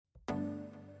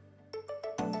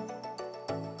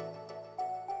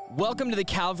Welcome to the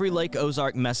Calvary Lake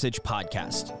Ozark Message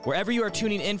Podcast. Wherever you are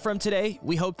tuning in from today,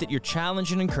 we hope that you're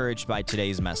challenged and encouraged by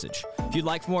today's message. If you'd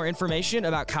like more information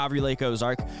about Calvary Lake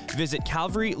Ozark, visit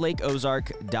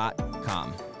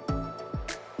calvarylakeozark.com.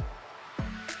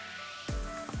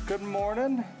 Good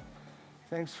morning.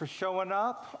 Thanks for showing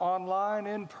up online,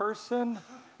 in person.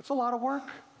 It's a lot of work.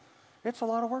 It's a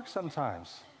lot of work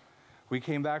sometimes. We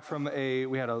came back from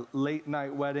we had a late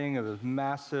night wedding. It was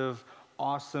massive,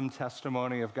 awesome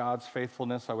testimony of God's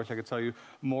faithfulness. I wish I could tell you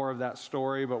more of that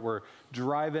story, but we're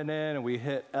driving in and we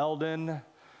hit Eldon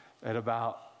at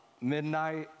about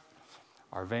midnight.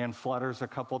 Our van flutters a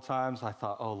couple times. I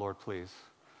thought, oh Lord, please,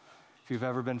 if you've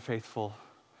ever been faithful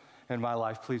in my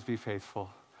life, please be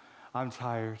faithful. I'm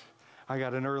tired. I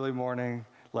got an early morning.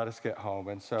 Let us get home.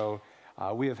 And so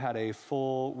we have had a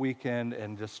full weekend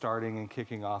and just starting and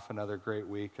kicking off another great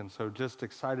week. And so just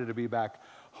excited to be back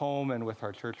home and with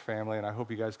our church family. And I hope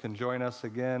you guys can join us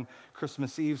again,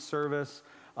 Christmas Eve service,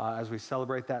 as we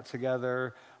celebrate that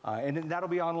together. And that'll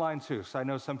be online too. So I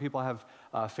know some people have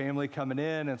family coming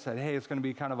in and said, hey, it's going to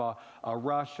be kind of a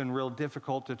rush and real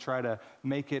difficult to try to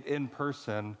make it in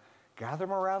person. Gather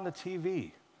them around the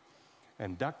TV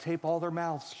and duct tape all their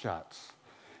mouths shut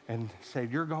and say,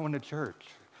 you're going to church.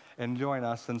 And join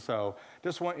us. And so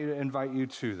just want you to invite you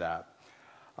to that.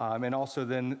 And also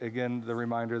then, again, the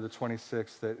reminder, the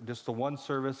 26th, that just the one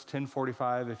service,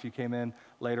 10:45, if you came in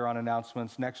later on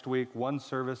announcements. Next week, one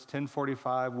service,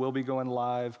 10:45. We'll be going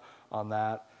live on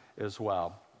that as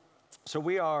well. So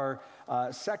we are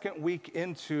second week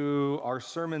into our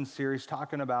sermon series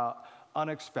talking about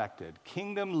unexpected,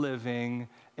 kingdom living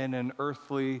in an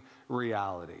earthly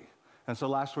reality. And so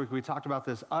last week we talked about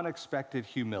this unexpected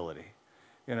humility.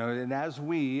 You know, and as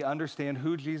we understand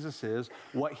who Jesus is,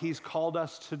 what he's called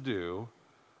us to do,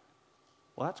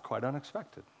 well, that's quite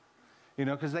unexpected. You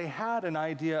know, because they had an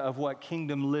idea of what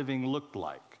kingdom living looked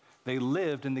like. They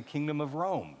lived in the kingdom of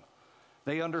Rome.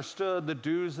 They understood the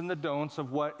do's and the don'ts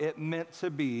of what it meant to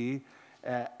be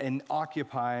in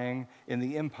occupying in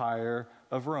the empire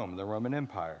of Rome, the Roman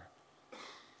Empire.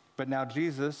 But now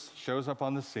Jesus shows up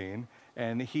on the scene,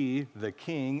 and he, the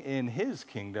king in his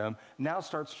kingdom, now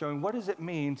starts showing what does it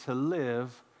mean to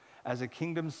live as a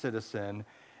kingdom citizen,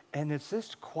 and it's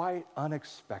just quite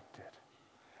unexpected.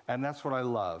 And that's what I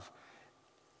love.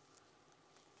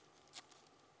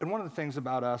 And one of the things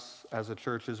about us as a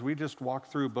church is we just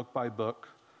walk through book by book,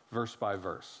 verse by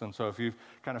verse. And so if you're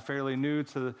kind of fairly new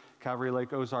to the Calvary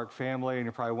Lake Ozark family, and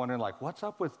you're probably wondering, like, what's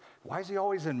up with, why is he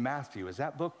always in Matthew? Is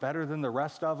that book better than the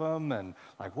rest of them? And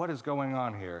like, what is going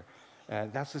on here?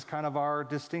 And that's just kind of our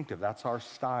distinctive. That's our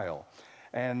style.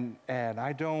 And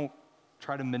I don't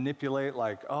try to manipulate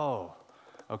like, oh,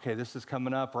 okay, this is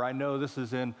coming up, or I know this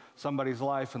is in somebody's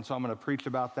life, and so I'm going to preach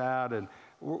about that. And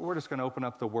we're just going to open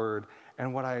up the word.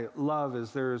 And what I love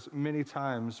is there's many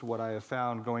times what I have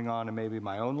found going on in maybe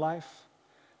my own life,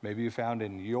 maybe you found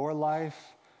in your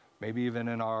life, maybe even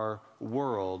in our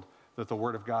world, that the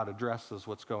Word of God addresses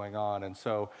what's going on. And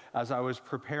so as I was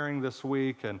preparing this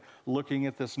week and looking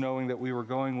at this, knowing that we were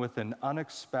going with an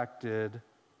unexpected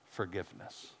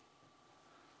forgiveness,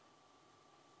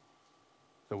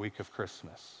 the week of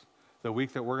Christmas, the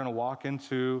week that we're going to walk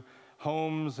into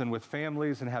homes and with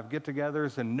families and have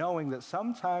get-togethers, and knowing that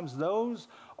sometimes those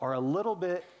are a little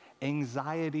bit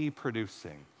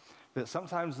anxiety-producing. That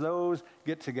sometimes those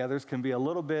get-togethers can be a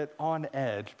little bit on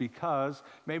edge because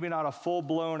maybe not a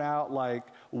full-blown out like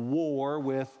war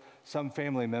with some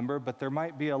family member, but there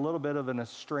might be a little bit of an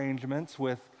estrangement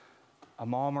with a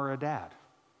mom or a dad.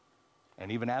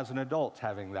 And even as an adult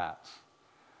having that.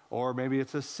 Or maybe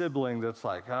it's a sibling that's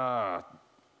like,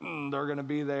 they're going to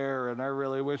be there and I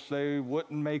really wish they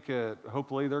wouldn't make it.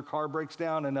 Hopefully their car breaks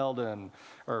down in Eldon,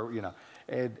 or, you know.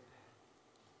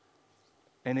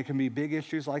 And it can be big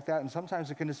issues like that, and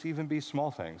sometimes it can just even be small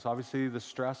things. Obviously, the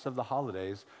stress of the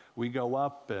holidays, we go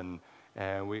up and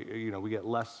we get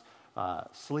less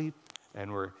sleep,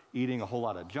 and we're eating a whole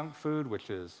lot of junk food,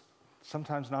 which is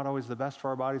sometimes not always the best for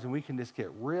our bodies, and we can just get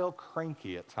real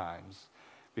cranky at times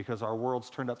because our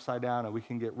world's turned upside down, and we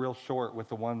can get real short with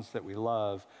the ones that we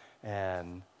love,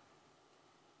 and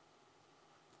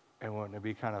wouldn't it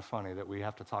be kind of funny that we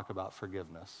have to talk about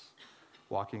forgiveness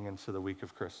walking into the week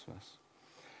of Christmas?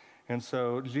 And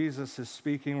so Jesus is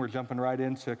speaking. We're jumping right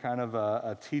into kind of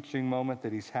a teaching moment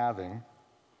that he's having.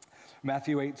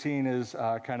 Matthew 18 is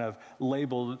kind of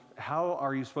labeled, how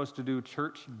are you supposed to do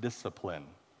church discipline?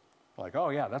 Like, oh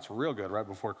yeah, that's real good right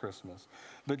before Christmas.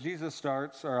 But Jesus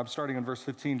starts, or I'm starting in verse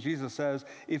 15, Jesus says,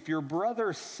 if your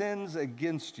brother sins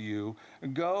against you,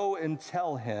 go and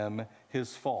tell him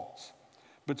his fault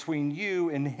between you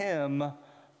and him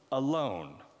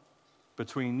alone.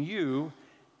 between you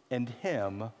and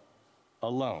him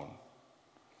alone.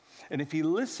 And if he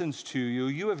listens to you,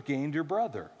 you have gained your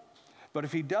brother. But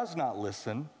if he does not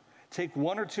listen, take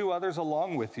one or two others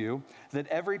along with you, that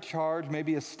every charge may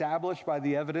be established by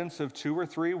the evidence of 2 or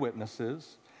 3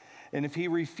 witnesses. And if he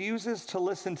refuses to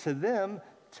listen to them,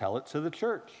 tell it to the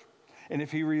church. And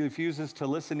if he refuses to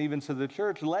listen even to the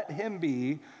church, let him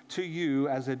be to you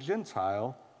as a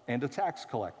Gentile and a tax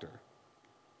collector.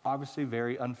 Obviously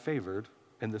very unfavored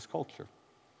in this culture.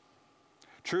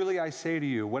 Truly I say to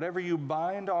you, whatever you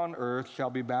bind on earth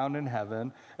shall be bound in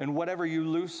heaven, and whatever you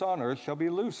loose on earth shall be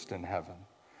loosed in heaven.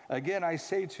 Again, I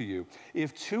say to you,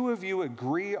 if 2 of you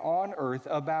agree on earth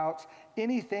about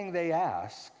anything they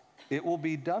ask, it will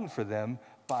be done for them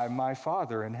by my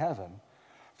Father in heaven.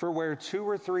 For where 2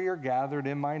 or 3 are gathered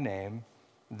in my name,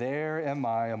 there am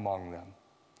I among them.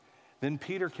 Then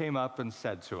Peter came up and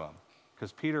said to him,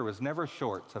 because Peter was never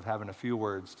short of having a few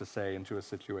words to say into a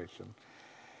situation.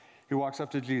 He walks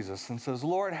up to Jesus and says,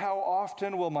 Lord, how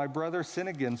often will my brother sin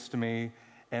against me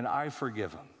and I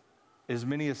forgive him? As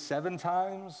many as 7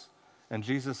 times? And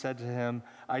Jesus said to him,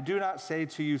 I do not say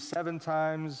to you 7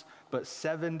 times, but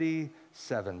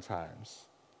 77 times.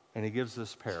 And he gives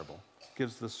this parable,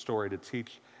 gives this story to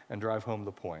teach and drive home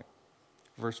the point.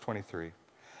 Verse 23.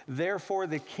 Therefore,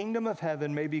 the kingdom of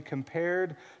heaven may be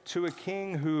compared to a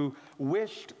king who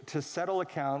wished to settle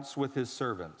accounts with his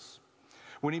servants.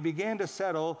 When he began to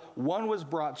settle, one was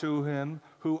brought to him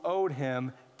who owed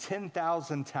him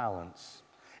 10,000 talents.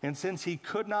 And since he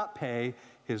could not pay,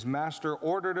 his master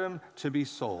ordered him to be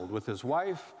sold with his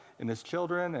wife and his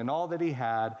children and all that he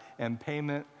had, and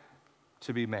payment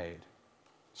to be made.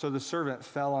 So the servant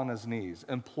fell on his knees,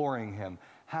 imploring him,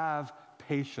 have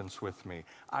patience with me.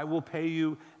 I will pay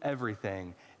you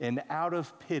everything. And out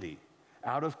of pity,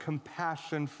 out of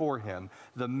compassion for him,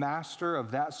 the master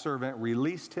of that servant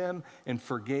released him and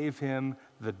forgave him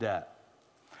the debt.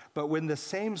 But when the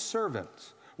same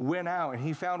servant went out and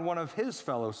he found one of his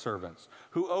fellow servants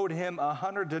who owed him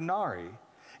 100 denarii,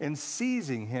 and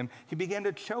seizing him, he began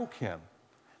to choke him,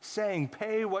 saying,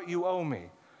 pay what you owe me.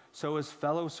 So his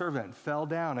fellow servant fell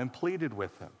down and pleaded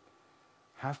with him,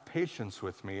 have patience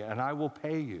with me and I will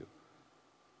pay you.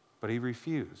 But he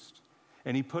refused,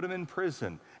 and he put him in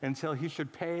prison until he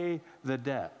should pay the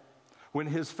debt. When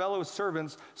his fellow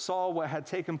servants saw what had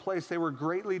taken place, they were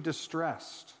greatly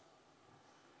distressed.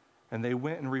 And they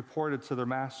went and reported to their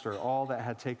master all that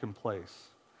had taken place.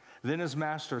 Then his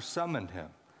master summoned him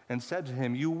and said to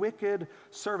him, you wicked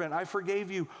servant, I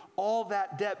forgave you all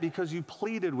that debt because you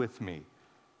pleaded with me.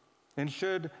 And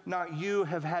should not you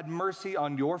have had mercy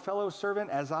on your fellow servant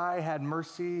as I had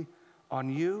mercy on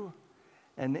you?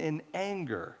 And in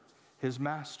anger, his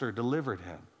master delivered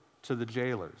him to the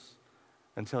jailers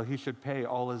until he should pay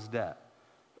all his debt.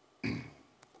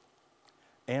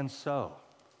 And so,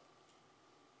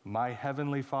 my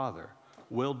heavenly Father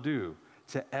will do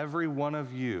to every one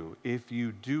of you if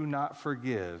you do not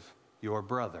forgive your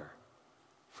brother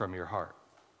from your heart.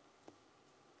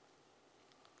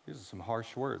 These are some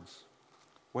harsh words.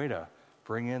 Way to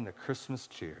bring in the Christmas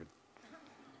cheer.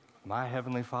 My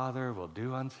heavenly Father will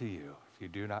do unto you if you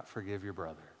do not forgive your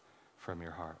brother from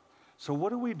your heart. So what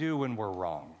do we do when we're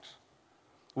wronged?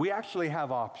 We actually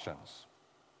have options.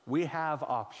 We have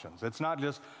options. It's not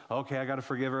just, okay, I got to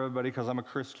forgive everybody because I'm a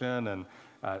Christian, and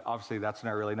obviously that's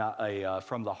not really not a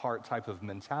from the heart type of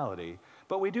mentality,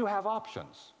 but we do have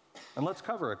options. And let's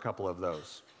cover a couple of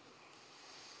those.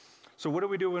 So what do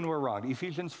we do when we're wronged?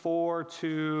 Ephesians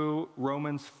 4:2,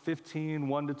 Romans 15,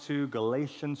 1-2,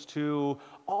 Galatians 2,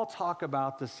 all talk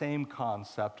about the same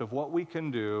concept of what we can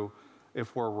do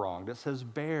if we're wronged. It says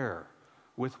bear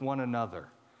with one another.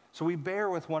 So we bear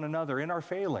with one another in our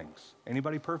failings.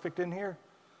 Anybody perfect in here?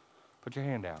 Put your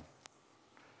hand down.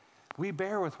 We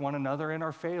bear with one another in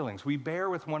our failings. We bear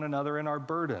with one another in our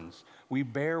burdens. We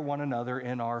bear one another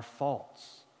in our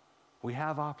faults. We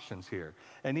have options here.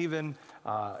 And even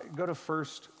go to 1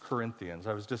 Corinthians.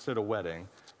 I was just at a wedding,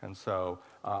 and so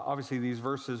obviously these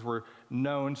verses were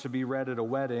known to be read at a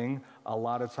wedding a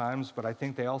lot of times, but I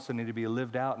think they also need to be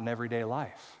lived out in everyday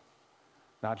life,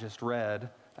 not just read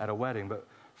at a wedding. But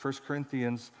 1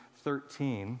 Corinthians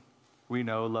 13, we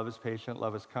know love is patient,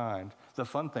 love is kind. The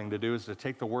fun thing to do is to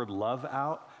take the word love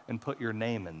out and put your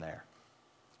name in there.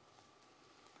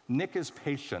 Nick is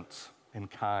patient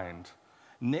and kind.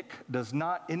 Nick does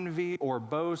not envy or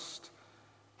boast.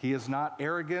 He is not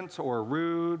arrogant or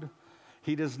rude.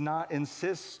 He does not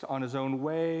insist on his own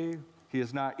way. He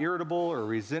is not irritable or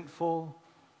resentful.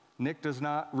 Nick does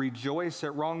not rejoice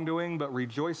at wrongdoing, but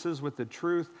rejoices with the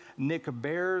truth. Nick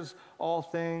bears all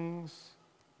things,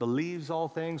 believes all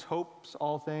things, hopes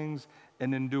all things,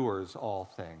 and endures all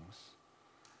things.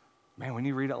 Man, when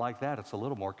you read it like that, it's a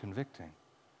little more convicting.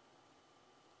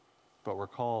 But we're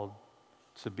called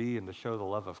to be and to show the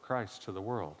love of Christ to the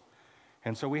world.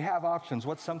 And so we have options.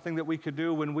 What's something that we could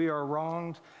do when we are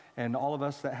wronged? And all of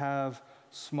us that have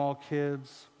small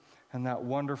kids, and that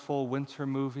wonderful winter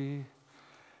movie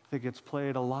that gets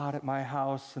played a lot at my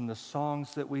house, and the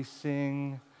songs that we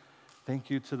sing. Thank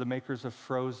you to the makers of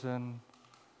Frozen.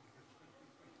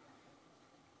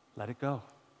 Let it go.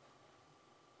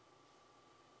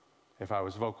 If I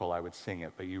was vocal, I would sing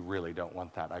it, but you really don't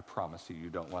want that. I promise you, you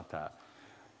don't want that.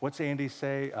 What's Andy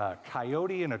say?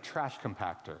 Coyote and a trash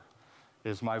compactor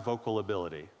is my vocal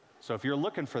ability. So if you're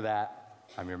looking for that,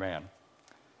 I'm your man.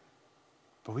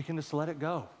 But we can just let it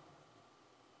go.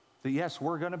 That yes,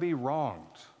 we're going to be wronged.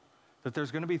 That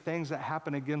there's going to be things that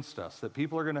happen against us. That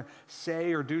people are going to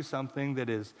say or do something that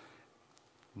is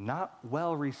not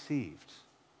well received.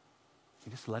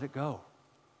 You just let it go.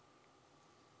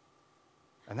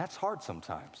 And that's hard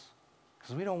sometimes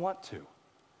because we don't want to.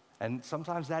 And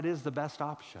sometimes that is the best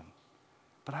option.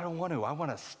 But I don't want to. I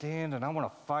want to stand and I want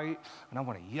to fight and I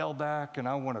want to yell back and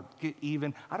I want to get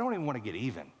even. I don't even want to get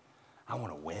even. I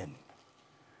want to win.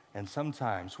 And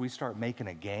sometimes we start making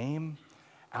a game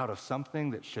out of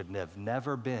something that should have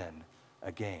never been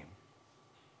a game.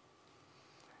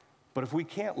 But if we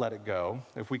can't let it go,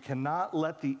 if we cannot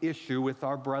let the issue with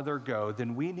our brother go,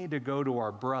 then we need to go to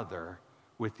our brother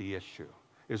with the issue,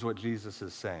 is what Jesus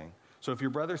is saying. So if your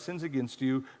brother sins against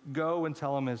you, go and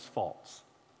tell him his faults.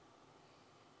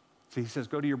 So he says,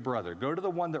 go to your brother. Go to the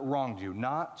one that wronged you,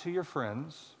 not to your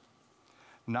friends,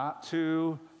 not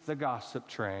to the gossip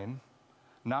train,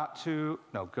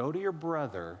 go to your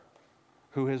brother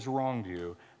who has wronged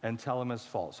you and tell him his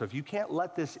fault. So if you can't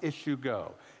let this issue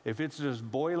go, if it's just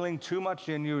boiling too much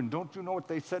in you and don't you know what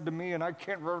they said to me and I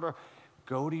can't,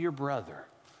 go to your brother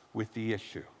with the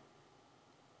issue.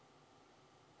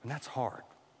 And that's hard.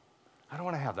 I don't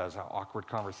want to have that as an awkward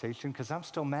conversation because I'm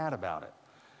still mad about it.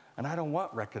 And I don't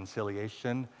want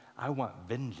reconciliation. I want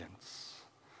vengeance.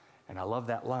 And I love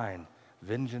that line,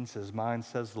 vengeance is mine,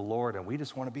 says the Lord. And we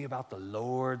just want to be about the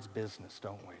Lord's business,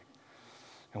 don't we?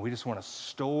 And we just want to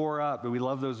store up. We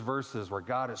love those verses where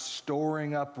God is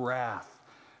storing up wrath.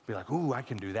 Be like, ooh, I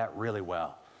can do that really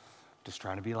well. Just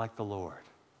trying to be like the Lord.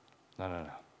 No.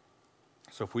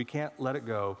 So if we can't let it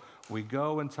go, we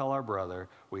go and tell our brother,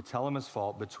 we tell him his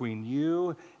fault between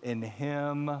you and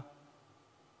him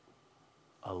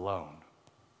alone.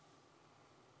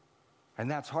 And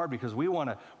that's hard because we kind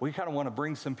of want to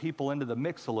bring some people into the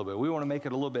mix a little bit. We want to make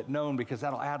it a little bit known because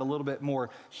that'll add a little bit more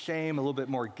shame, a little bit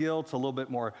more guilt, a little bit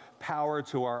more power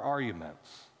to our arguments.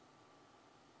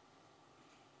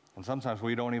 And sometimes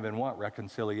we don't even want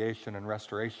reconciliation and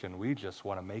restoration. We just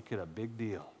want to make it a big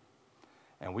deal.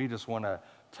 And we just want to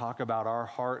talk about our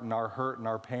heart and our hurt and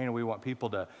our pain. And we want people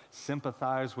to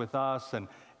sympathize with us.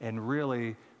 And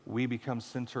really, we become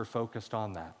center focused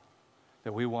on that.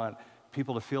 That we want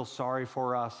people to feel sorry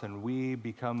for us, and we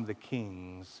become the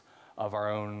kings of our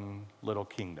own little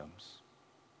kingdoms.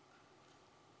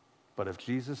 But if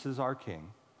Jesus is our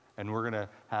king, and we're going to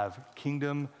have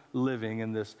kingdom living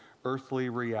in this earthly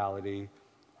reality,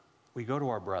 we go to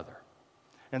our brother.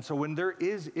 And so when there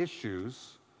is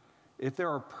issues, if there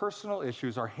are personal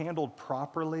issues are handled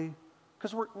properly,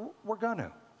 because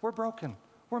we're broken,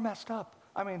 we're messed up.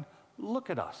 I mean, look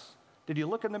at us. Did you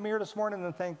look in the mirror this morning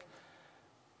and think,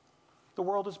 the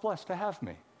world is blessed to have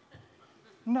me?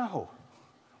 No,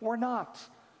 we're not.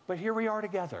 But here we are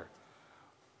together,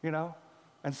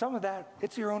 And some of that,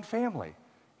 it's your own family.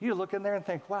 You look in there and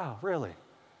think, wow, really?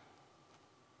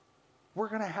 We're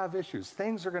going to have issues.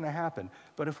 Things are going to happen.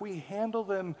 But if we handle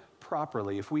them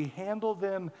properly, if we handle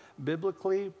them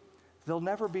biblically, they'll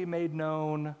never be made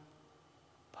known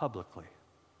publicly.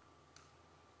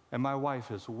 And my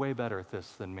wife is way better at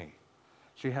this than me.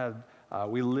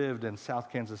 We lived in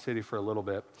South Kansas City for a little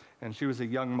bit, and she was a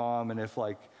young mom, and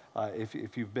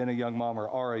if you've been a young mom or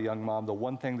are a young mom, the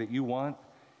one thing that you want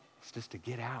is just to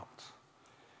get out.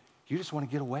 You just want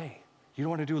to get away. You don't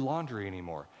want to do laundry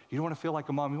anymore. You don't want to feel like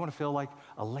a mom. You want to feel like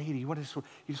a lady. You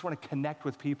just want to connect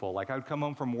with people. Like I would come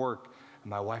home from work, and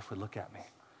my wife would look at me.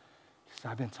 She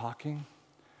said, I've been talking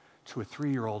to a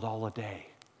 3-year-old all day.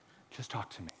 Just talk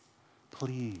to me,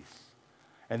 please.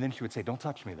 And then she would say, don't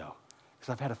touch me, though,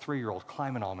 because I've had a 3-year-old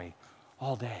climbing on me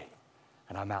all day,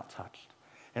 and I'm out-touched.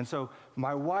 And so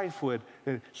my wife would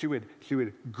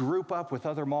group up with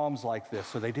other moms like this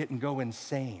so they didn't go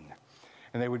insane.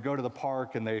 And they would go to the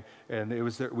park, and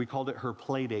we called it her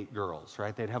play date girls,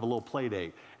 right? They'd have a little play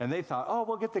date. And they thought, oh,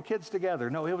 we'll get the kids together.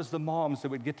 No, it was the moms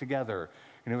that would get together.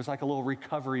 And it was like a little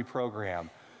recovery program,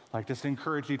 like just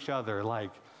encourage each other,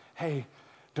 like, hey,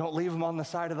 don't leave them on the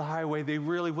side of the highway. They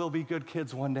really will be good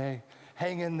kids one day.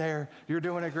 Hang in there. You're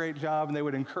doing a great job. And they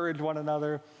would encourage one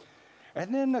another.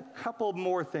 And then a couple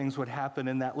more things would happen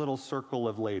in that little circle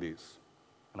of ladies.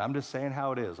 And I'm just saying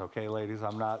how it is, okay, ladies?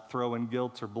 I'm not throwing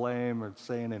guilt or blame or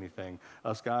saying anything.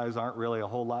 Us guys aren't really a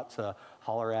whole lot to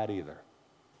holler at either.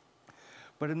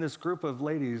 But in this group of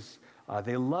ladies,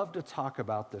 they love to talk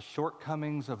about the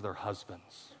shortcomings of their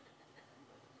husbands.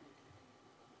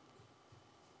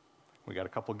 We got a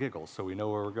couple giggles, so we know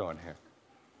where we're going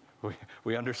here.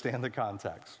 We understand the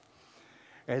context.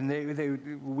 And they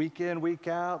week in, week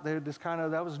out, they just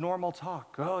that was normal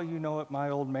talk. Oh, you know what my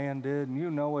old man did, and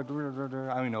you know what, I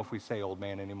don't even know if we say old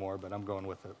man anymore, but I'm going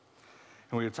with it.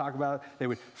 And we would talk about, they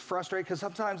would frustrate, because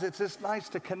sometimes it's just nice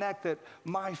to connect that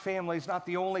my family's not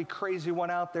the only crazy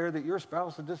one out there, that your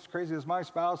spouse is just as crazy as my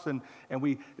spouse, and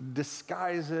we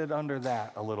disguise it under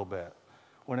that a little bit,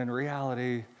 when in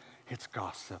reality, it's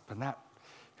gossip. And that,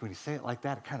 when you say it like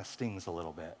that, it kind of stings a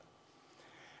little bit.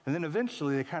 And then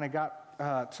eventually they kind of got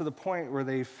to the point where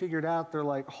they figured out, they're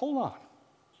like, hold on.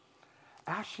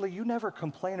 Ashley, you never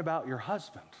complain about your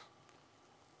husband.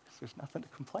 Because there's nothing to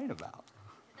complain about.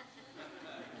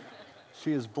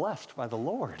 She is blessed by the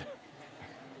Lord.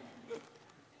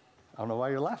 I don't know why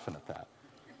you're laughing at that.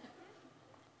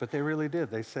 But they really did.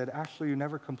 They said, Ashley, you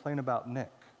never complain about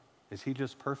Nick. Is he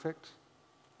just perfect?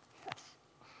 Yes.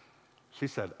 She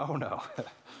said, oh no,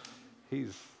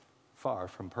 he's far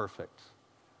from perfect.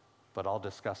 But I'll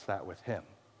discuss that with him,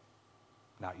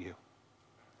 not you.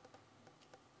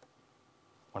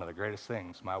 One of the greatest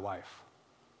things my wife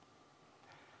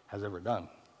has ever done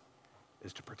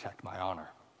is to protect my honor.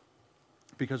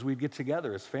 Because we'd get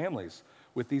together as families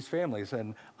with these families,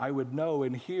 and I would know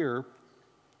and hear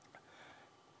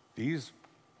these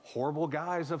horrible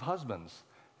guys of husbands,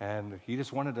 and he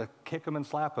just wanted to kick them and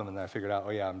slap them, and I figured out, oh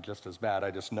yeah, I'm just as bad.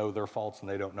 I just know their faults and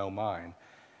they don't know mine.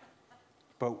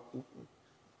 But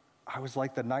I was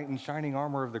like the knight in shining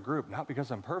armor of the group, not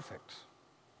because I'm perfect,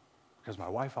 because my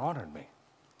wife honored me.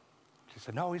 She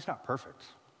said, no, he's not perfect,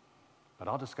 but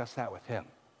I'll discuss that with him,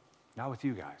 not with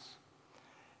you guys.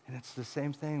 And it's the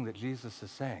same thing that Jesus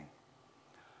is saying.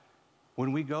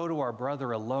 When we go to our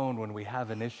brother alone when we have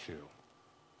an issue,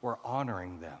 we're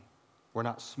honoring them. We're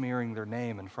not smearing their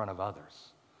name in front of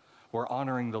others. We're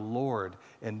honoring the Lord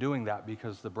in doing that,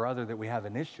 because the brother that we have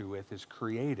an issue with is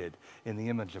created in the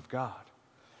image of God.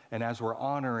 And as we're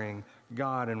honoring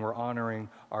God and we're honoring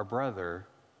our brother,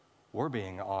 we're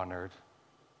being honored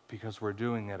because we're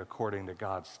doing it according to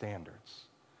God's standards.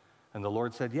 And the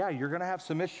Lord said, yeah, you're going to have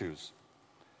some issues,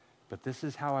 but this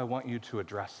is how I want you to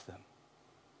address them.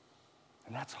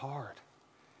 And that's hard.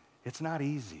 It's not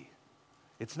easy.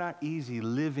 It's not easy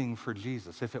living for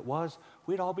Jesus. If it was,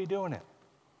 we'd all be doing it.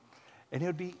 And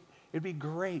it'd be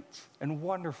great and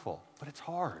wonderful, but it's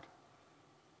hard.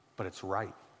 But it's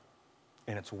right.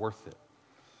 And it's worth it.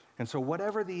 And so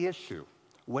whatever the issue,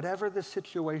 whatever the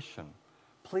situation,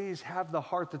 please have the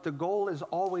heart that the goal is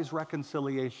always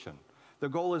reconciliation. The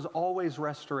goal is always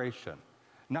restoration,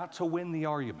 not to win the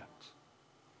argument.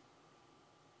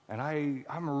 And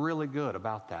I'm really good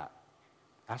about that.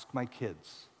 Ask my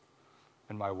kids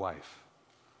and my wife.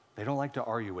 They don't like to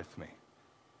argue with me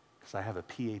because I have a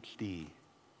PhD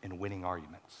in winning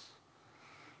arguments.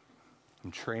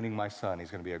 I'm training my son.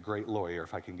 He's going to be a great lawyer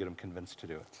if I can get him convinced to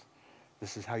do it.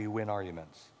 This is how you win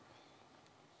arguments.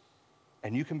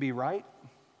 And you can be right,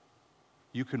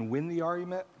 you can win the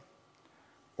argument,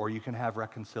 or you can have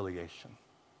reconciliation.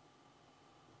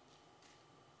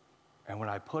 And when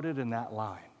I put it in that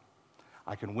line,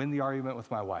 I can win the argument with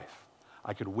my wife.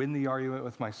 I could win the argument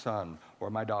with my son or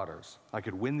my daughters. I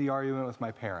could win the argument with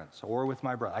my parents or with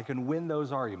my brother. I can win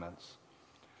those arguments,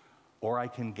 or I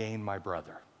can gain my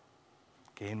brother,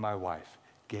 gain my wife,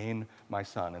 gain my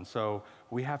son. And so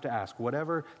we have to ask,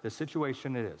 whatever the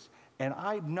situation it is, and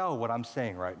I know what I'm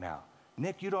saying right now.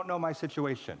 Nick, you don't know my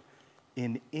situation.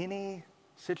 In any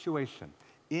situation,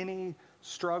 any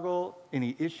struggle,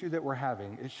 any issue that we're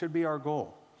having, it should be our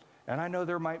goal. And I know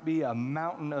there might be a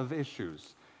mountain of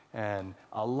issues and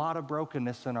a lot of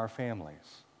brokenness in our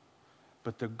families,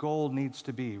 but the goal needs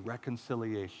to be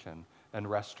reconciliation and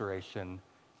restoration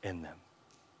in them.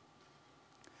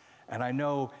 And I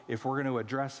know if we're going to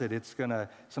address it,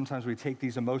 sometimes we take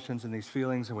these emotions and these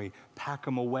feelings and we pack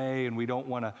them away and we don't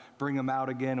want to bring them out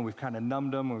again, and we've kind of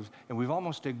numbed them and we've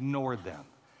almost ignored them.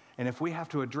 And if we have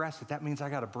to address it, that means I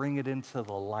got to bring it into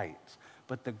the light.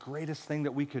 But the greatest thing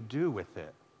that we could do with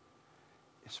it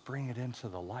is bring it into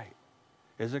the light.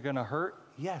 Is it going to hurt?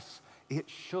 Yes, it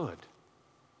should.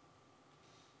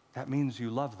 That means you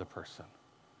love the person.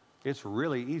 It's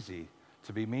really easy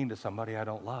to be mean to somebody I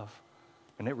don't love,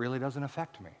 and it really doesn't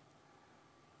affect me.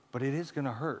 But it is going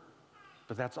to hurt.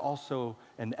 But that's also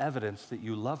an evidence that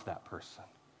you love that person.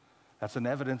 That's an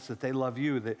evidence that they love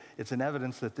you, that it's an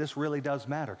evidence that this really does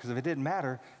matter. Because if it didn't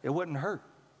matter, it wouldn't hurt.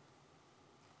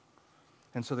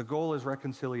 And so the goal is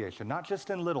reconciliation, not just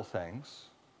in little things,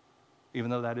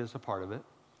 even though that is a part of it.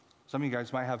 Some of you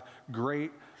guys might have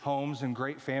great homes and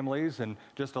great families, and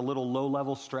just a little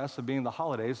low-level stress of being the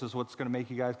holidays is what's going to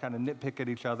make you guys kind of nitpick at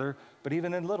each other. But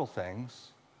even in little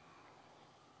things,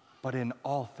 but in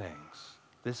all things,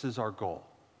 this is our goal.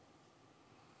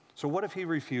 So what if he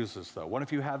refuses, though? What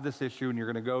if you have this issue and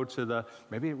you're going to go to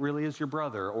maybe it really is your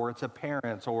brother, or it's a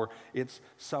parent, or it's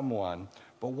someone.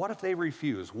 But what if they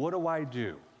refuse? What do I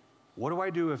do? What do I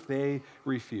do if they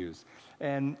refuse?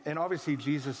 And obviously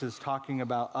Jesus is talking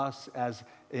about us as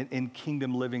in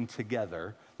kingdom living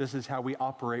together. This is how we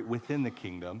operate within the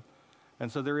kingdom.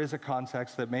 And so there is a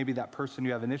context that maybe that person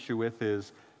you have an issue with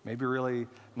is maybe really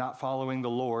not following the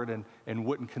Lord and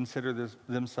wouldn't consider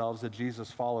themselves a Jesus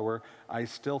follower. I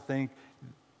still think,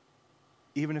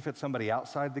 even if it's somebody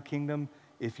outside the kingdom,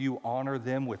 if you honor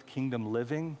them with kingdom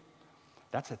living,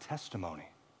 that's a testimony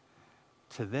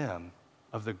to them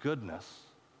of the goodness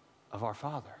of our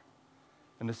Father.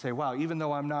 And to say, wow, even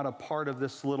though I'm not a part of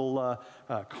this little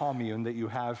commune that you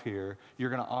have here, you're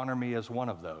going to honor me as one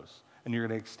of those. And you're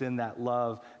going to extend that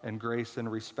love and grace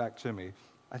and respect to me.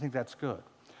 I think that's good.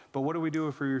 But what do we do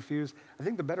if we refuse? I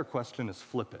think the better question is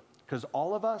flip it. Because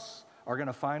all of us are going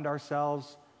to find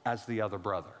ourselves as the other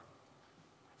brother.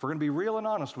 If we're going to be real and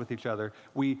honest with each other,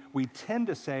 we tend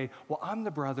to say, well, I'm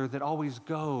the brother that always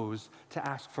goes to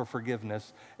ask for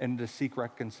forgiveness and to seek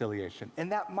reconciliation.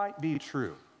 And that might be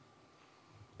true.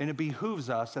 And it behooves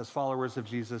us as followers of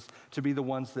Jesus to be the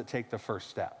ones that take the first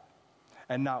step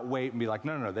and not wait and be like,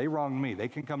 no, they wronged me. They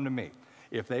can come to me.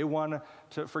 If they want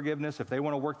to forgiveness, if they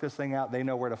want to work this thing out, they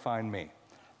know where to find me.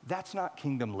 That's not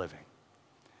kingdom living.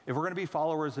 If we're going to be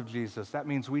followers of Jesus, that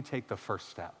means we take the first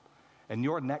step. And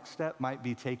your next step might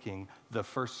be taking the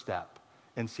first step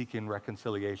in seeking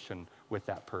reconciliation with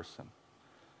that person.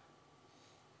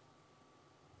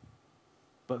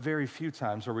 But very few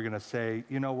times are we going to say,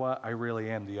 you know what, I really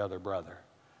am the other brother.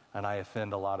 And I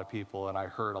offend a lot of people and I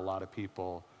hurt a lot of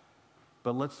people.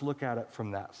 But let's look at it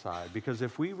from that side. Because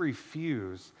if we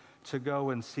refuse to go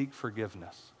and seek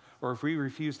forgiveness, or if we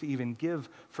refuse to even give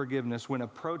forgiveness when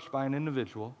approached by an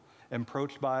individual,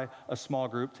 approached by a small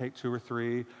group, take 2 or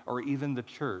 3, or even the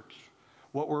church,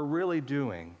 what we're really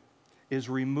doing is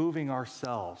removing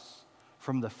ourselves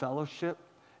from the fellowship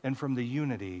and from the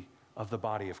unity of the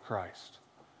body of Christ.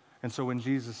 And so when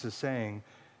Jesus is saying,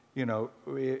 you know,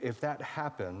 if that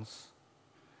happens,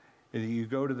 you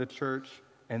go to the church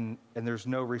and there's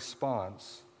no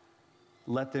response,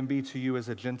 let them be to you as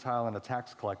a Gentile and a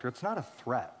tax collector. It's not a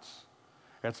threat.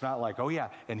 It's not like, oh yeah,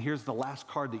 and here's the last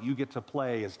card that you get to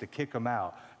play is to kick them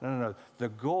out. No. The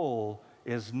goal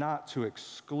is not to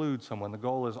exclude someone. The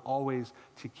goal is always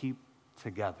to keep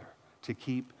together, to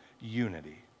keep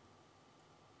unity.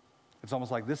 It's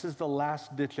almost like this is the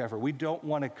last ditch effort. We don't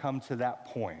want to come to that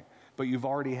point, but you've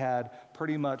already had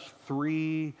pretty much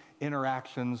 3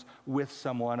 interactions with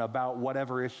someone about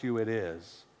whatever issue it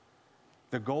is.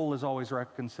 The goal is always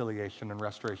reconciliation and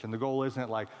restoration. The goal isn't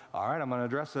like, all right, I'm going to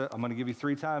address it. I'm going to give you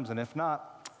 3 times, and if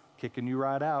not, kicking you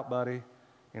right out, buddy.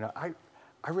 You know, I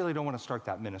really don't want to start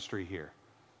that ministry here.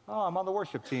 Oh, I'm on the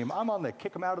worship team. I'm on the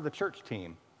kick them out of the church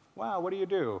team. Wow, what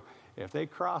do? If they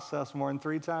cross us more than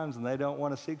 3 times and they don't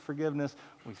want to seek forgiveness,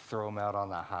 we throw them out on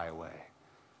the highway.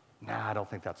 Nah, I don't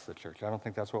think that's the church. I don't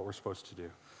think that's what we're supposed to do.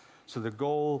 So the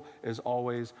goal is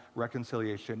always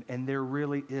reconciliation, and there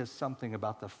really is something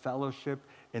about the fellowship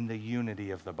and the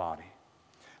unity of the body.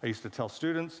 I used to tell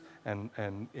students,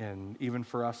 and even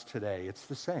for us today, it's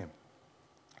the same,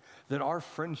 that our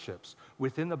friendships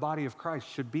within the body of Christ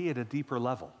should be at a deeper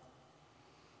level.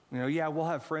 You know, yeah, we'll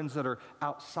have friends that are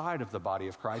outside of the body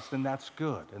of Christ, and that's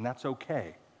good, and that's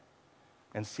okay.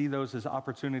 And see those as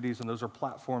opportunities, and those are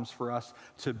platforms for us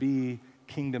to be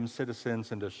kingdom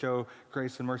citizens and to show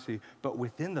grace and mercy. But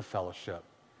within the fellowship,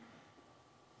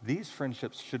 these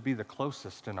friendships should be the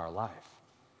closest in our life.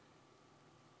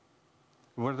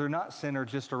 Where they're not centered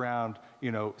just around,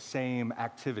 you know, same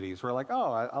activities. We're like,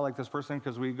 oh, I like this person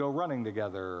because we go running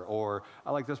together, or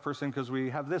I like this person because we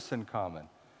have this in common.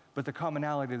 But the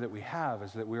commonality that we have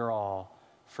is that we're all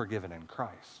forgiven in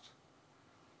Christ.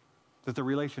 That the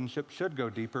relationship should go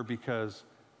deeper because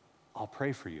I'll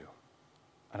pray for you.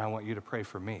 and I want you to pray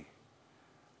for me.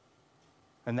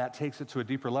 And that takes it to a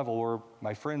deeper level where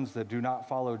my friends that do not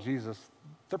follow Jesus,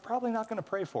 they're probably not going to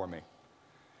pray for me.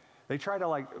 They try to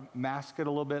like mask it a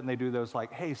little bit, and they do those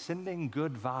like, hey, sending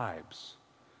good vibes.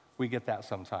 We get that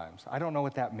sometimes. I don't know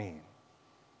what that means.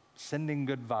 Sending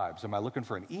good vibes. Am I looking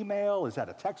for an email? Is that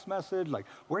a text message? Like,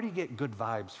 where do you get good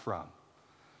vibes from?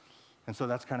 And so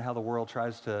that's kind of how the world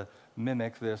tries to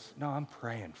mimic this. No, I'm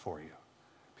praying for you.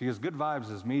 Because good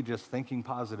vibes is me just thinking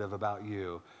positive about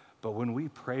you. But when we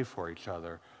pray for each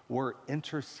other, we're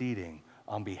interceding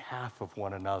on behalf of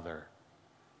one another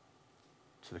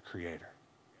to the Creator.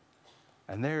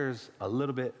 And there's a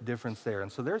little bit difference there.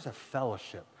 And so there's a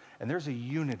fellowship and there's a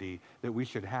unity that we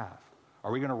should have.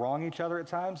 Are we going to wrong each other at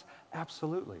times?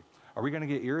 Absolutely. Are we going to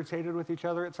get irritated with each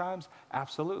other at times?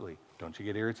 Absolutely. Don't you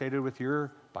get irritated with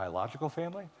your biological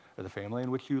family or the family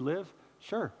in which you live?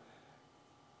 Sure.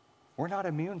 We're not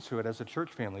immune to it as a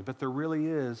church family, but there really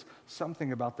is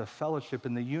something about the fellowship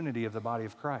and the unity of the body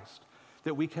of Christ,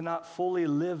 that we cannot fully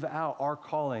live out our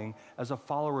calling as a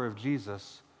follower of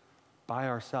Jesus by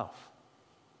ourselves.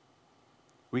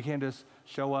 We can't just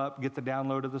show up, get the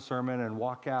download of the sermon, and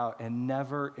walk out and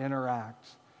never interact,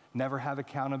 never have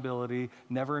accountability,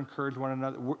 never encourage one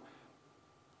another.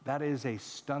 That is a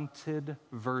stunted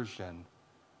version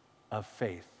of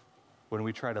faith when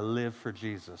we try to live for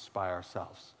Jesus by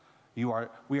ourselves.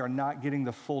 We are not getting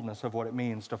the fullness of what it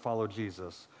means to follow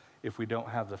Jesus if we don't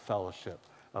have the fellowship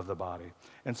of the body.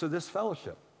 And so this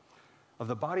fellowship of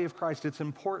the body of Christ, it's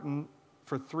important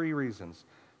for three reasons.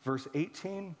 Verse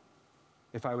 18,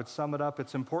 if I would sum it up,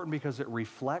 it's important because it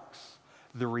reflects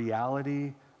the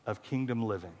reality of kingdom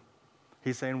living.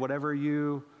 He's saying whatever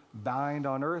you bind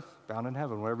on earth, bound in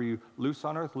heaven. Whatever you loose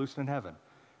on earth, loosed in heaven.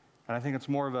 And I think it's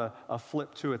more of a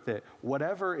flip to it, that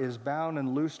whatever is bound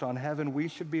and loosed on heaven, we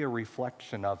should be a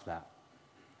reflection of that.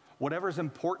 Whatever's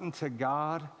important to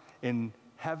God in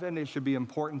heaven, it should be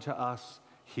important to us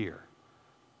here.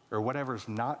 Or whatever's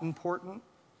not important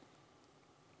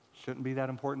shouldn't be that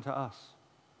important to us.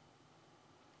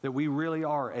 That we really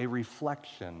are a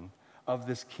reflection of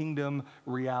this kingdom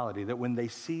reality, that when they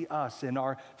see us in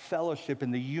our fellowship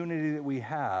and the unity that we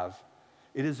have,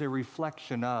 it is a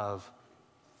reflection of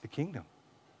the kingdom.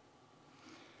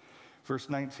 Verse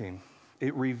 19,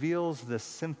 it reveals the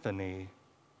symphony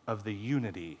of the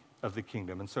unity of the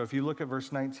kingdom. And so if you look at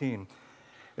verse 19,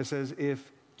 it says,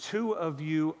 if two of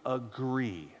you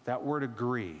agree, that word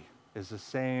agree is the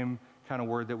same kind of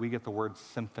word that we get the word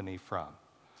symphony from,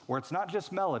 where it's not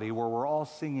just melody, where we're all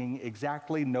singing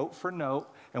exactly note for note,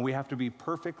 and we have to be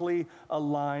perfectly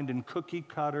aligned and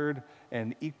cookie-cuttered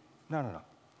and no.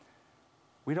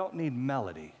 We don't need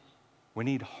melody. We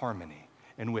need harmony.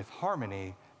 And with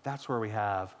harmony, that's where we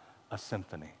have a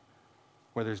symphony,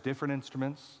 where there's different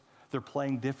instruments, they're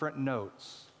playing different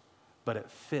notes, but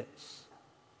it fits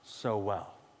so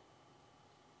well.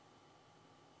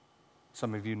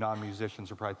 Some of you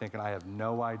non-musicians are probably thinking, I have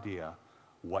no idea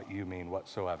what you mean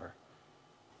whatsoever.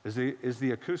 Is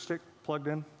the acoustic plugged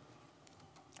in?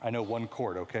 I know one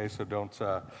chord, okay, so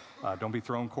don't be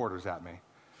throwing quarters at me.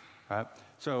 All right?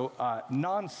 So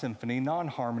non-symphony,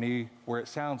 non-harmony, where it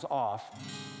sounds off,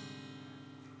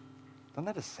 doesn't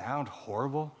that just sound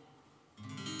horrible?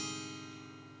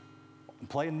 I'm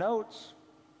playing notes,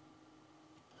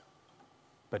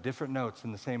 but different notes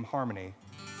in the same harmony.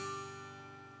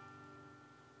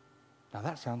 Now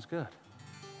that sounds good.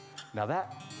 Now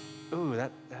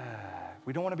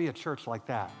we don't want to be a church like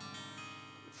that.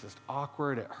 It's just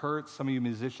awkward, it hurts. Some of you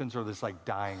musicians are just like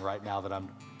dying right now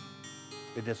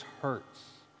it just hurts.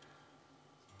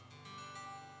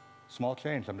 Small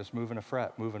change, I'm just moving a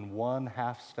fret, moving one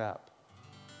half step.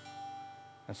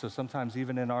 And so sometimes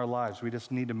even in our lives, we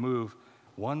just need to move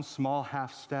one small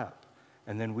half step,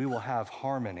 and then we will have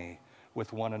harmony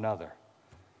with one another.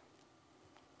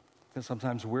 And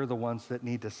sometimes we're the ones that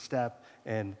need to step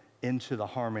into the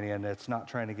harmony, and it's not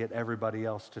trying to get everybody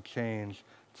else to change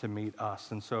to meet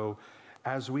us. And so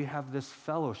as we have this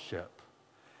fellowship,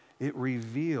 it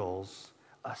reveals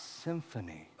a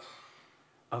symphony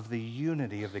of the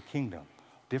unity of the kingdom.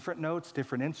 Different notes,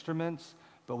 different instruments,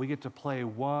 but we get to play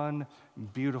one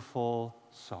beautiful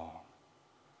song.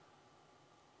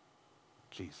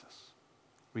 Jesus.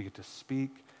 We get to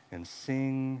speak and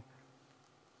sing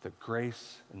the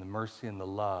grace and the mercy and the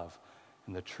love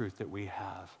and the truth that we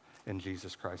have in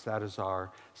Jesus Christ. That is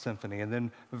our symphony. And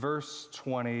then verse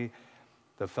 20,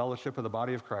 the fellowship of the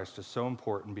body of Christ is so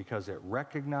important because it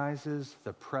recognizes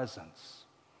the presence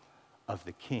of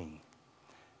the King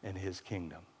in his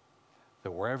kingdom.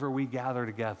 That wherever we gather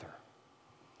together,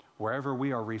 wherever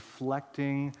we are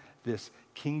reflecting this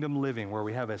kingdom living where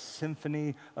we have a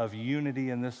symphony of unity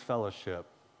in this fellowship,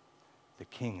 the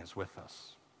King is with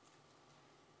us.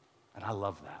 And I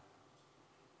love that.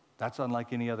 That's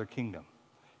unlike any other kingdom.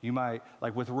 You might,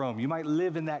 like with Rome, you might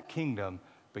live in that kingdom,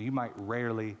 but you might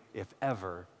rarely, if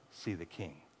ever, see the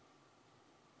King.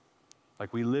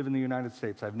 Like we live in the United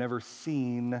States. I've never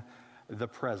seen the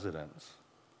president.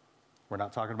 We're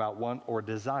not talking about want or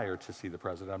desire to see the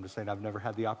president. I'm just saying I've never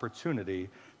had the opportunity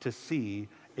to see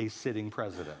a sitting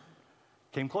president.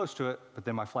 Came close to it, but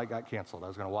then my flight got canceled. I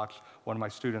was going to watch one of my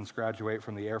students graduate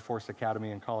from the Air Force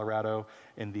Academy in Colorado,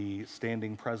 and the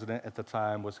standing president at the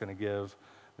time was going to give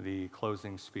the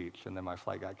closing speech, and then my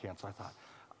flight got canceled. I thought,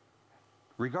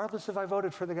 regardless if I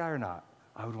voted for the guy or not,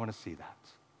 I would want to see that.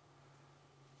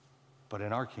 But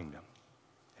in our kingdom,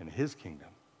 in his kingdom,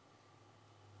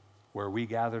 where we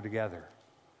gather together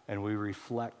and we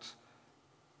reflect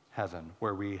heaven,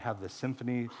 where we have the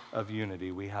symphony of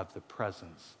unity, we have the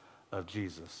presence of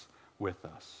Jesus with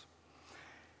us.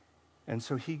 And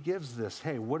so he gives this,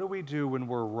 hey, what do we do when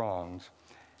we're wronged?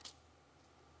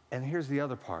 And here's the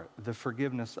other part, the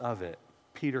forgiveness of it.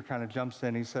 Peter kind of jumps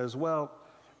in, he says, well,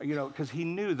 you know, because he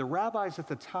knew the rabbis at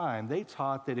the time, they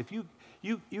taught that if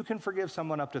you can forgive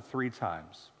someone up to 3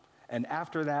 times, and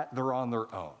after that, they're on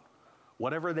their own.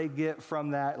 Whatever they get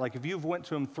from that, like if you've went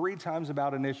to them 3 times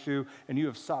about an issue and you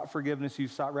have sought forgiveness,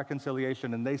 you've sought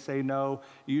reconciliation, and they say no,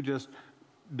 you just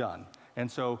done. And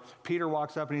so Peter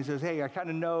walks up and he says, hey, I kind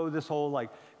of know this whole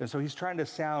and so he's trying to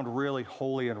sound really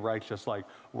holy and righteous, like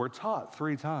we're taught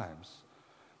 3 times.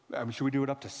 I mean, should we do it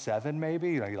up to 7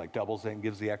 maybe? You know, he doubles it and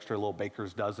gives the extra little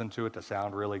baker's dozen to it to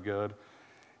sound really good.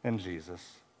 And Jesus,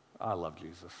 I love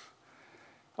Jesus.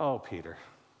 Oh, Peter,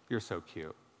 you're so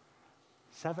cute.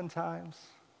 7 times?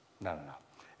 No.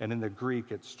 And in the Greek,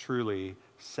 it's truly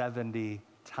 70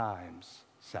 times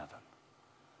 7.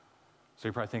 So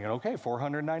you're probably thinking, okay,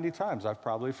 490 times. I've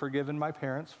probably forgiven my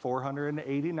parents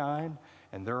 489,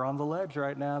 and they're on the ledge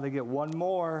right now. They get 1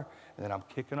 more, and then I'm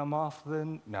kicking them off.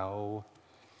 Then no.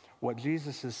 What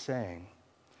Jesus is saying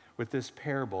with this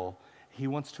parable, he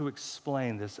wants to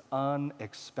explain this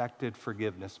unexpected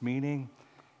forgiveness, meaning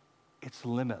it's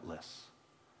limitless.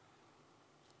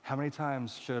 How many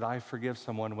times should I forgive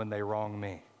someone when they wrong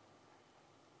me?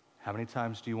 How many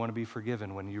times do you want to be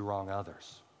forgiven when you wrong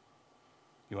others?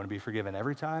 You want to be forgiven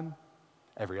every time?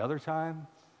 Every other time?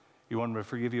 You want them to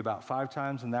forgive you about 5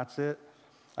 times and that's it?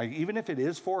 Even if it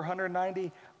is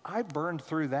 490, I burned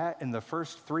through that in the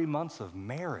first 3 months of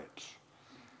marriage.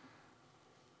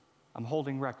 I'm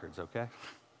holding records, okay?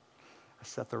 I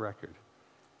set the record.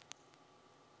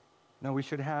 No, we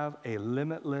should have a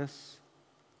limitless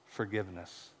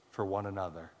forgiveness for one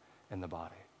another in the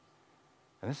body.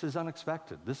 And this is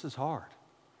unexpected. This is hard.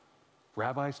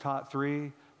 Rabbis taught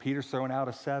 3. Peter's throwing out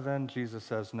a 7. Jesus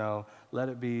says, no, let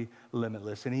it be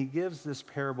limitless. And he gives this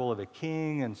parable of a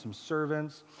king and some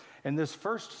servants. And this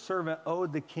first servant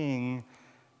owed the king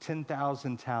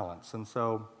 10,000 talents. And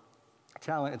so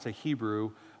talent, it's a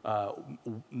Hebrew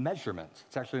measurement.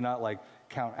 It's actually not like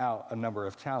count out a number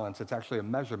of talents. It's actually a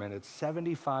measurement. It's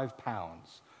 75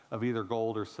 pounds of either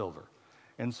gold or silver.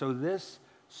 And so this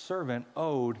servant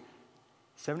owed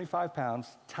 75 pounds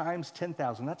times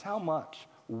 10,000. That's how much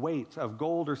weight of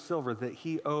gold or silver that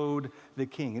he owed the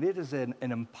king. And it is an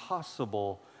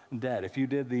impossible debt. If you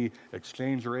did the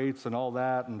exchange rates and all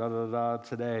that and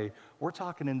today, we're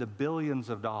talking in the billions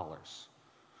of dollars.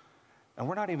 And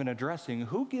we're not even addressing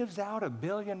who gives out $1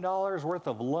 billion worth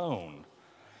of loan.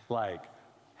 Like,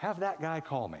 have that guy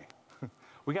call me.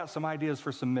 We got some ideas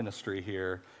for some ministry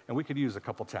here, and we could use a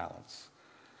couple talents.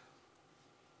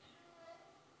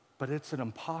 But it's an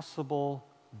impossible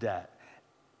debt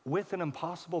with an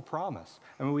impossible promise.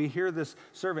 I mean, we hear this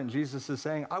servant, Jesus is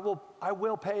saying, I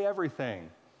will pay everything.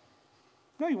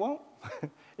 No, you won't.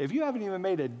 If you haven't even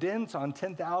made a dent on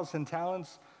 10,000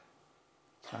 talents,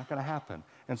 it's not going to happen.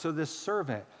 And so this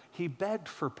servant, he begged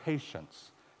for patience.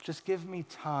 Just give me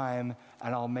time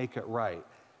and I'll make it right.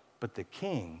 But the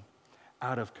king,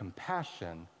 out of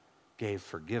compassion, gave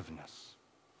forgiveness.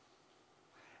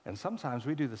 And sometimes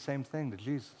we do the same thing to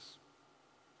Jesus.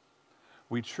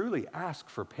 We truly ask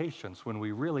for patience when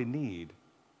we really need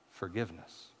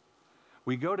forgiveness.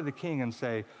 We go to the king and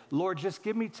say, Lord, just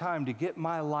give me time to get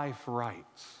my life right.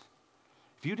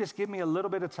 If you just give me a little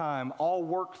bit of time, I'll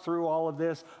work through all of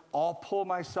this. I'll pull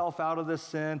myself out of this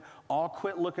sin. I'll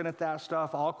quit looking at that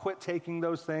stuff. I'll quit taking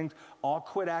those things. I'll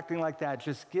quit acting like that.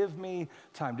 Just give me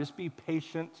time. Just be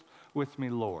patient with me,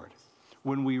 Lord.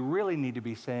 When we really need to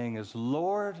be saying is,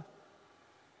 Lord,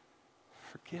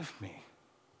 forgive me.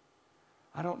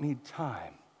 I don't need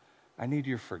time. I need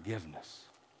your forgiveness.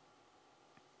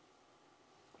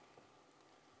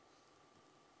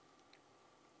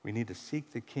 We need to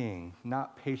seek the King,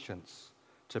 not patience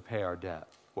to pay our debt.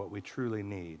 What we truly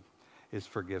need is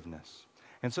forgiveness.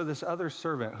 And so this other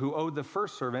servant who owed the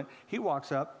first servant, he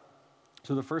walks up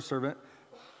to the first servant,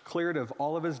 cleared of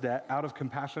all of his debt, out of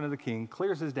compassion of the king,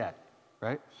 clears his debt,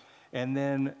 right? And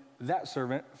then that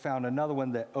servant found another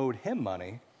one that owed him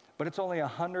money, but it's only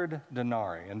 100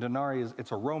 denarii. And denarii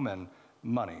it's a Roman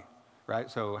money, right?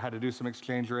 So had to do some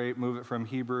exchange rate, move it from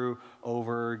Hebrew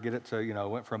over, get it to,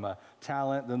 went from a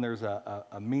talent, then there's a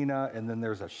mina, and then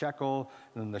there's a shekel,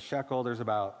 and then the shekel, there's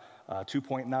about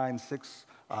 2.96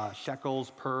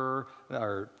 shekels per,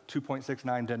 or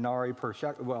 2.69 denarii per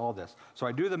shekel, well, all this. So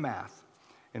I do the math,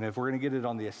 and if we're going to get it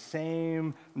on the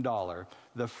same dollar,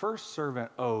 the first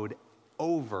servant owed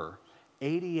over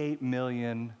 88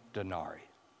 million denarii,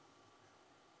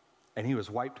 and he was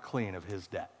wiped clean of his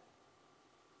debt.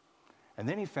 And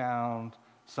then he found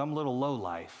some little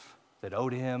lowlife that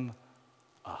owed him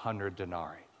 100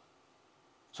 denarii.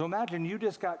 So imagine you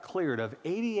just got cleared of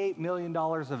 $88 million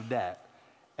of debt,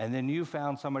 and then you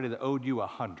found somebody that owed you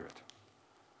 100.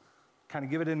 Kind of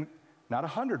give it in, not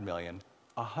 100 million,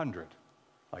 100.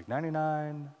 Like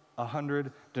 99,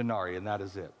 100 denarii, and that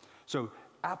is it. So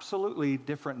absolutely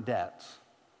different debts,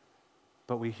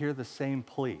 but we hear the same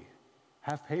plea.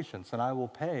 Have patience, and I will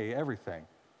pay everything.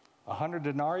 100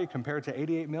 denarii compared to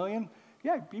 88 million?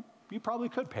 Yeah, you probably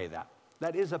could pay that.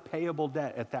 That is a payable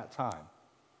debt at that time.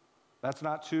 That's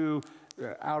not too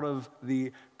out of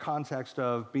the context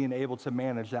of being able to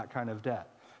manage that kind of debt.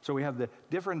 So we have the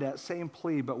different debt, same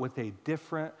plea, but with a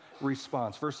different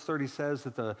response. Verse 30 says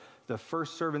that the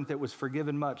first servant that was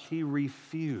forgiven much, he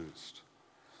refused.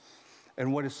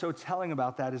 And what is so telling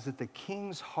about that is that the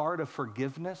king's heart of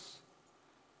forgiveness,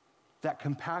 that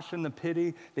compassion, the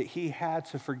pity that he had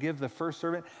to forgive the first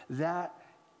servant, that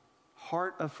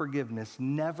heart of forgiveness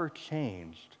never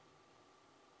changed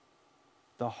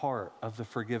the heart of the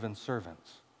forgiven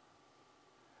servants.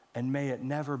 And may it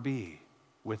never be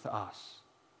with us,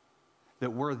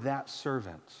 that we're that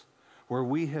servant, where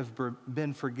we have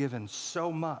been forgiven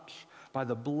so much by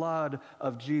the blood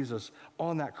of Jesus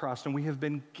on that cross, and we have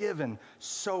been given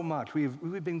so much.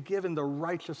 We've been given the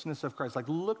righteousness of Christ. Like,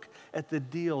 look at the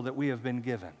deal that we have been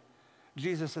given.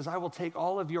 Jesus says, I will take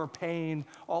all of your pain,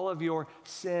 all of your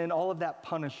sin, all of that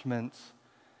punishment,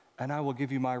 and I will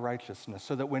give you my righteousness,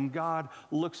 so that when God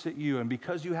looks at you, and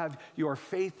because you have your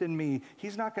faith in me,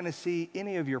 he's not going to see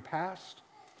any of your past,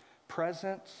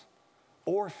 present,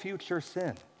 or future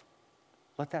sin.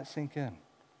 Let that sink in.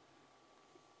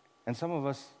 And some of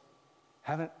us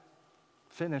haven't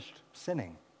finished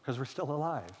sinning because we're still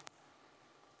alive.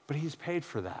 But he's paid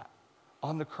for that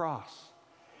on the cross.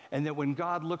 And that when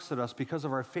God looks at us because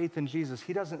of our faith in Jesus,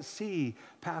 he doesn't see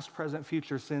past, present,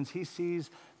 future sins. He sees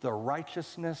the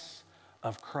righteousness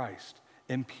of Christ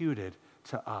imputed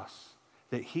to us.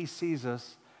 That he sees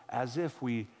us as if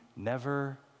we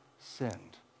never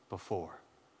sinned before.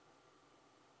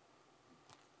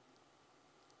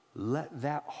 Let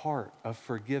that heart of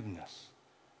forgiveness,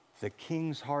 the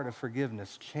king's heart of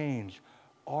forgiveness, change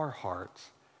our hearts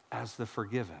as the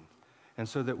forgiven. And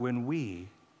so that when we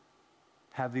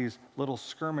have these little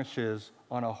skirmishes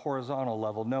on a horizontal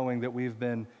level, knowing that we've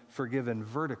been forgiven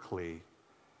vertically,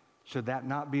 should that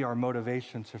not be our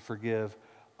motivation to forgive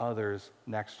others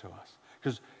next to us?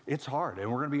 Because it's hard, and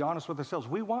we're going to be honest with ourselves.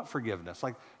 We want forgiveness.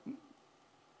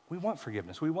 We want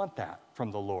forgiveness. We want that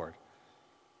from the Lord.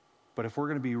 But if we're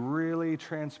going to be really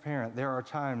transparent, there are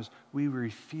times we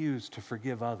refuse to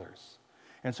forgive others.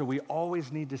 And so we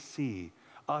always need to see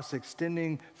us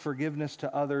extending forgiveness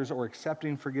to others or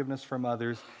accepting forgiveness from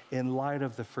others in light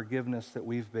of the forgiveness that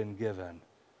we've been given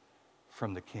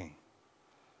from the King.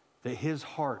 That his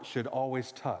heart should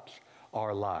always touch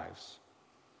our lives.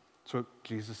 That's what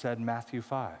Jesus said in Matthew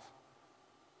 5.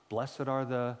 Blessed are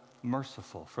the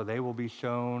merciful, for they will be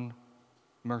shown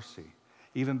mercy.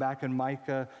 Even back in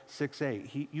Micah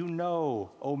 6:8, you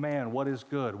know, oh man, what is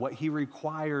good, what he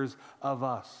requires of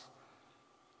us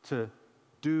to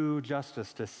do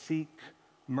justice, to seek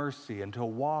mercy, and to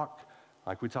walk,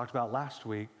 like we talked about last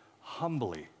week,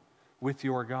 humbly with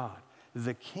your God.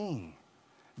 The King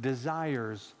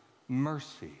desires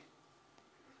mercy.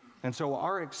 And so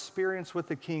our experience with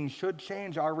the King should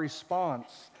change our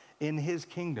response in his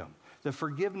kingdom. The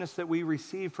forgiveness that we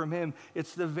receive from him,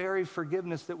 it's the very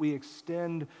forgiveness that we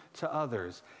extend to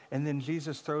others. And then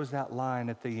Jesus throws that line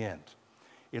at the end.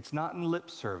 It's not in lip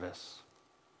service.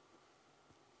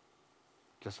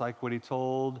 Just like what he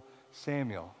told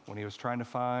Samuel when he was trying to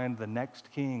find the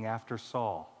next king after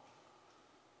Saul.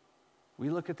 We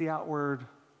look at the outward,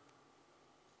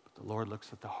 but the Lord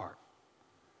looks at the heart.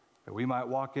 That we might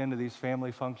walk into these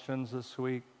family functions this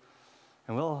week,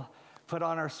 And we'll put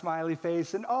on our smiley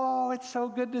face and, oh, it's so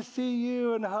good to see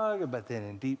you, and hug. But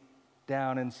then deep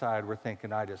down inside, we're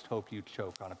thinking, I just hope you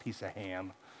choke on a piece of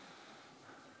ham.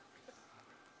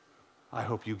 I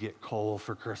hope you get coal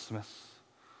for Christmas.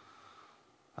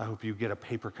 I hope you get a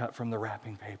paper cut from the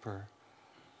wrapping paper.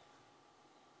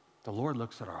 The Lord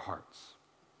looks at our hearts.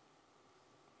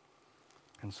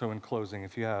 And so in closing,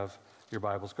 if you have your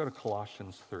Bibles, go to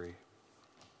Colossians 3.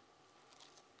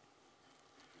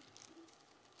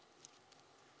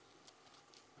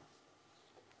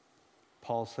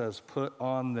 Paul says, put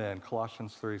on then,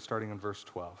 Colossians 3, starting in verse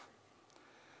 12.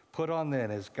 Put on then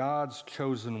as God's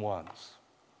chosen ones.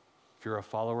 If you're a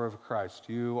follower of Christ,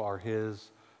 you are his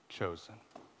chosen.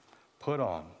 Put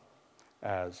on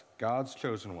as God's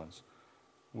chosen ones.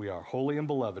 We are holy and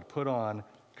beloved. Put on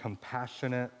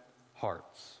compassionate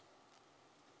hearts.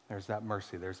 There's that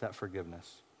mercy. There's that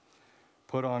forgiveness.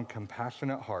 Put on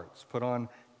compassionate hearts. Put on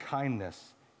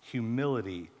kindness,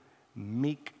 humility,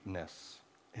 meekness,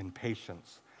 and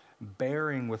patience,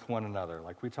 bearing with one another,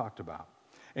 like we talked about.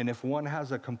 And if one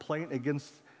has a complaint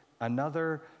against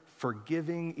another,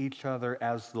 forgiving each other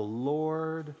as the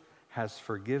Lord has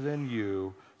forgiven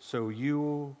you, so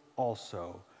you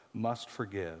also must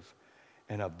forgive.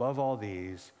 And above all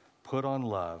these, put on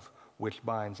love, which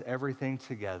binds everything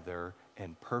together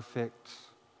in perfect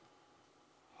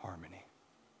harmony.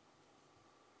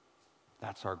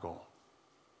 That's our goal.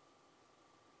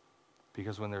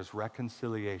 Because when there's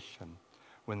reconciliation,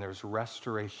 when there's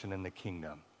restoration in the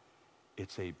kingdom,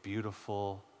 it's a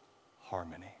beautiful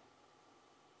harmony.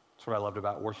 That's what I loved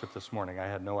about worship this morning. I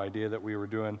had no idea that we were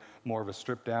doing more of a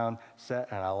stripped down set,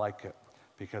 and I like it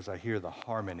because I hear the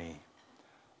harmony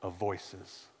of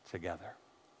voices together.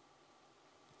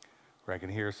 Where I can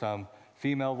hear some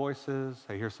female voices,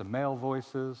 I hear some male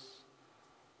voices,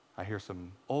 I hear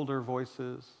some older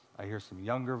voices, I hear some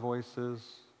younger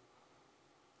voices,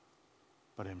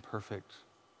 but in perfect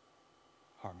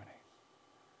harmony.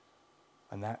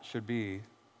 And that should be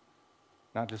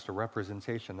not just a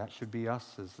representation, that should be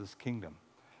us as this kingdom,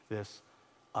 this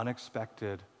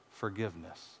unexpected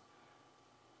forgiveness.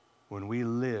 When we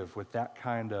live with that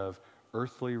kind of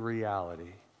earthly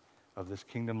reality of this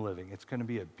kingdom living, it's going to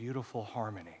be a beautiful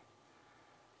harmony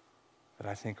that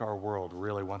I think our world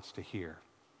really wants to hear.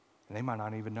 And they might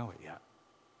not even know it yet,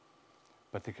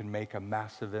 but they can make a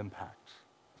massive impact.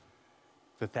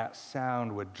 That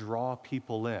sound would draw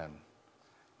people in,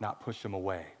 not push them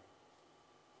away.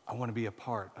 I want to be a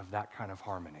part of that kind of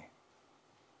harmony.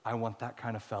 I want that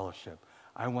kind of fellowship.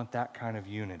 I want that kind of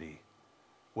unity.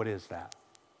 What is that?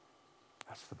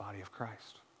 That's the body of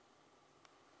Christ.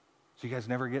 So you guys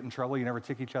never get in trouble? You never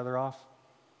tick each other off?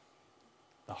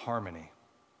 The harmony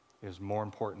is more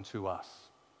important to us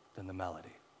than the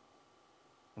melody.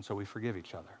 And so we forgive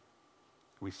each other.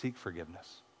 We seek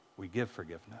forgiveness. We give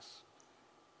forgiveness.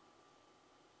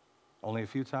 Only a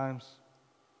few times,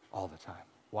 all the time.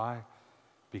 Why?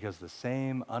 Because the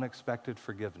same unexpected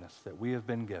forgiveness that we have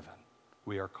been given,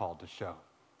 we are called to show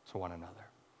to one another.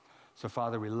 So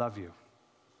Father, we love you.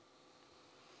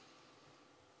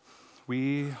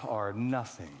 We are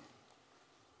nothing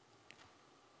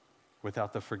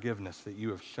without the forgiveness that you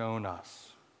have shown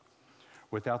us,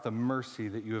 without the mercy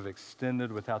that you have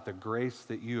extended, without the grace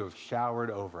that you have showered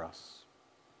over us,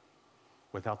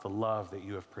 without the love that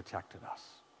you have protected us.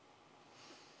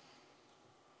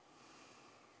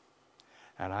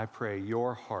 And I pray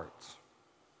your heart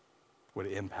would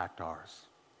impact ours.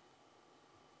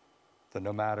 That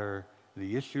no matter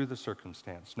the issue, the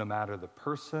circumstance, no matter the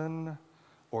person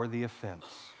or the offense,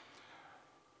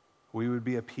 we would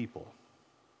be a people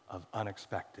of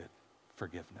unexpected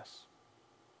forgiveness.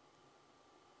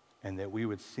 And that we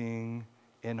would sing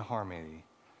in harmony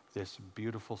this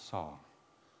beautiful song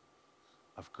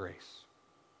of grace.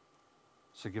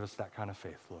 So give us that kind of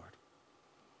faith, Lord,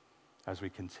 as we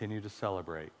continue to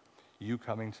celebrate you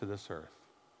coming to this earth.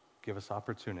 Give us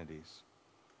opportunities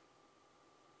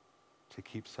to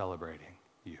keep celebrating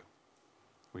you.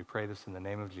 We pray this in the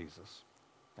name of Jesus.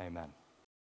 Amen.